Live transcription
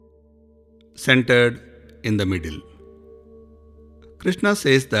centered in the middle. Krishna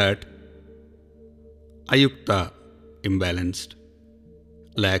says that ayukta, imbalanced,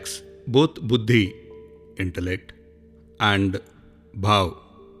 lacks both buddhi, intellect, and bhav,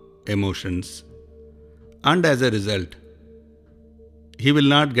 emotions, and as a result, he will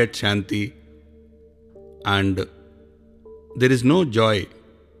not get shanti and there is no joy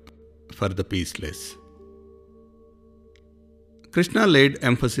for the peaceless. Krishna laid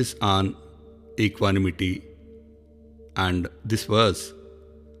emphasis on equanimity, and this verse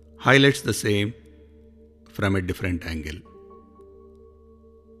highlights the same from a different angle.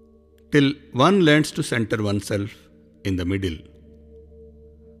 Till one learns to center oneself in the middle,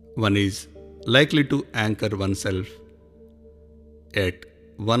 one is likely to anchor oneself at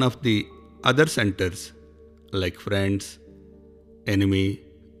one of the other centers like friends, enemy,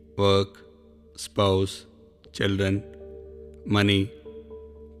 work, spouse, children, money,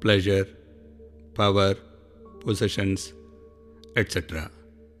 pleasure, power, possessions, etc.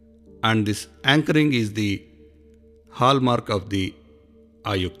 And this anchoring is the hallmark of the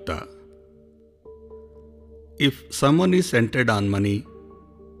ayukta. If someone is centered on money,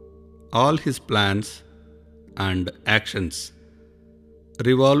 all his plans and actions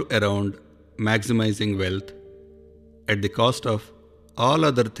revolve around maximizing wealth at the cost of all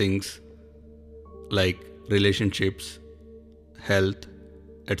other things like relationships, health,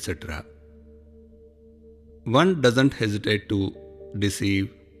 etc. One doesn't hesitate to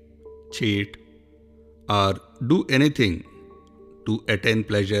deceive, cheat, or do anything to attain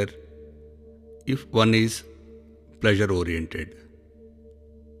pleasure if one is pleasure oriented.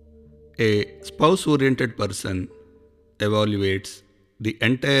 A spouse oriented person evaluates the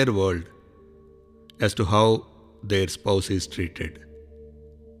entire world as to how their spouse is treated.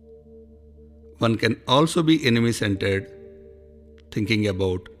 One can also be enemy centered, thinking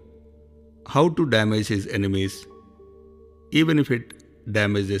about how to damage his enemies, even if it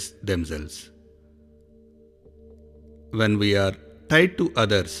damages themselves. When we are tied to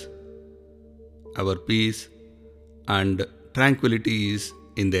others, our peace and tranquility is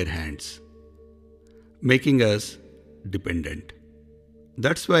in their hands, making us dependent.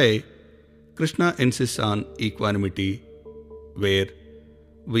 That's why Krishna insists on equanimity, where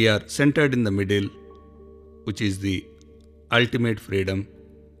we are centered in the middle, which is the ultimate freedom,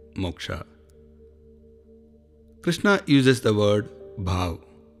 moksha. Krishna uses the word bhav,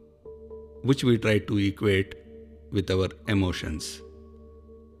 which we try to equate with our emotions.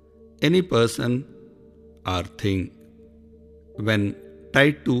 Any person or thing, when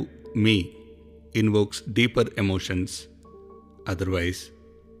tied to me, invokes deeper emotions, otherwise,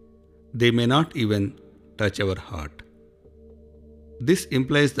 they may not even touch our heart. This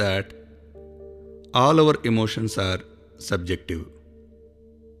implies that all our emotions are subjective.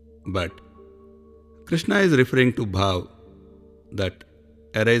 But Krishna is referring to bhav that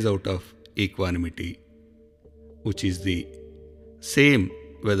arise out of equanimity, which is the same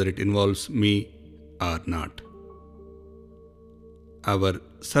whether it involves me or not. Our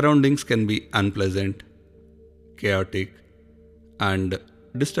surroundings can be unpleasant, chaotic, and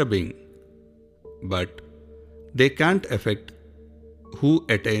disturbing, but they can't affect who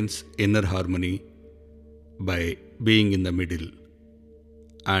attains inner harmony by being in the middle.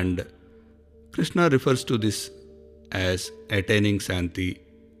 And Krishna refers to this as attaining Santi,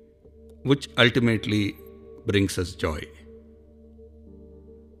 which ultimately brings us joy.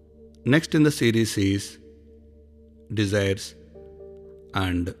 Next in the series is desires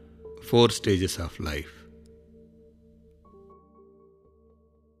and 4 stages of life.